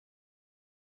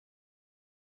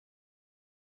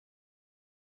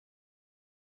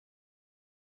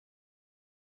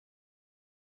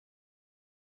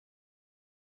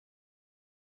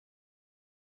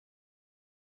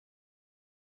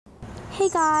Hey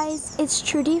guys, it's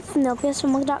Trudy from LPS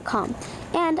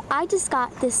and I just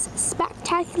got this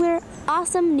spectacular,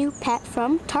 awesome new pet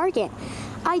from Target.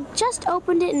 I just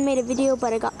opened it and made a video,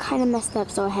 but it got kind of messed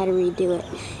up, so I had to redo it.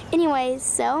 Anyways,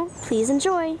 so please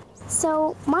enjoy.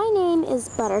 So my name is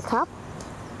Buttercup,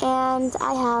 and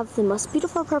I have the most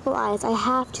beautiful purple eyes, I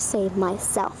have to say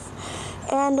myself.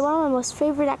 And one of my most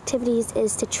favorite activities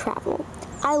is to travel.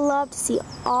 I love to see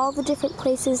all the different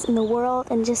places in the world,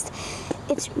 and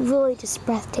it's really just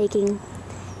breathtaking.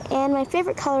 And my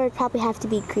favorite color would probably have to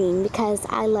be green because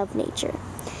I love nature.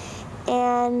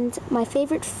 And my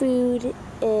favorite food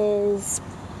is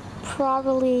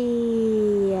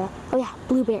probably,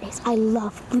 blueberries. I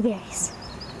love blueberries.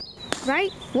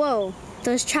 Right? Whoa,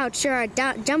 those trout sure are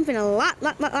jumping a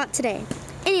lot today.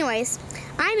 Anyways,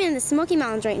 I'm in the Smoky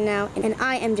Mountains right now, and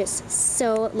I am just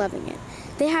so loving it.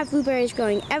 They have blueberries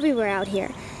growing everywhere out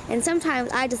here, and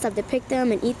sometimes I just love to pick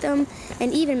them and eat them,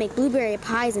 and even make blueberry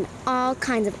pies and all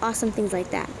kinds of awesome things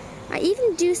like that. I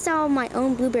even do sell my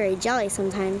own blueberry jelly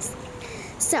sometimes.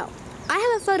 So, I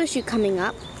have a photo shoot coming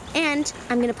up, and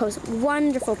I'm going to post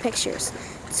wonderful pictures,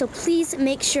 so please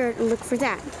make sure to look for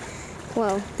that.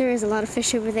 Whoa, there is a lot of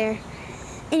fish over there.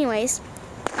 Anyways,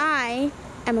 I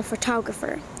am a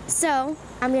photographer, so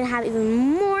I'm going to have even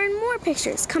more and more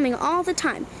pictures coming all the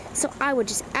time. So I would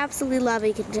just absolutely love it.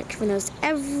 You can check for those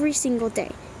every single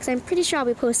day, because I'm pretty sure I'll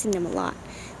be posting them a lot.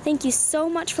 Thank you so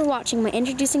much for watching my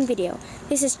introducing video.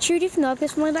 This is Trudy from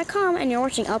LPS and you're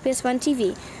watching LPS Fun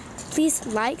TV. Please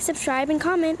like, subscribe, and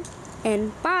comment.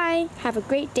 And bye! Have a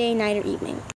great day, night, or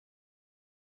evening.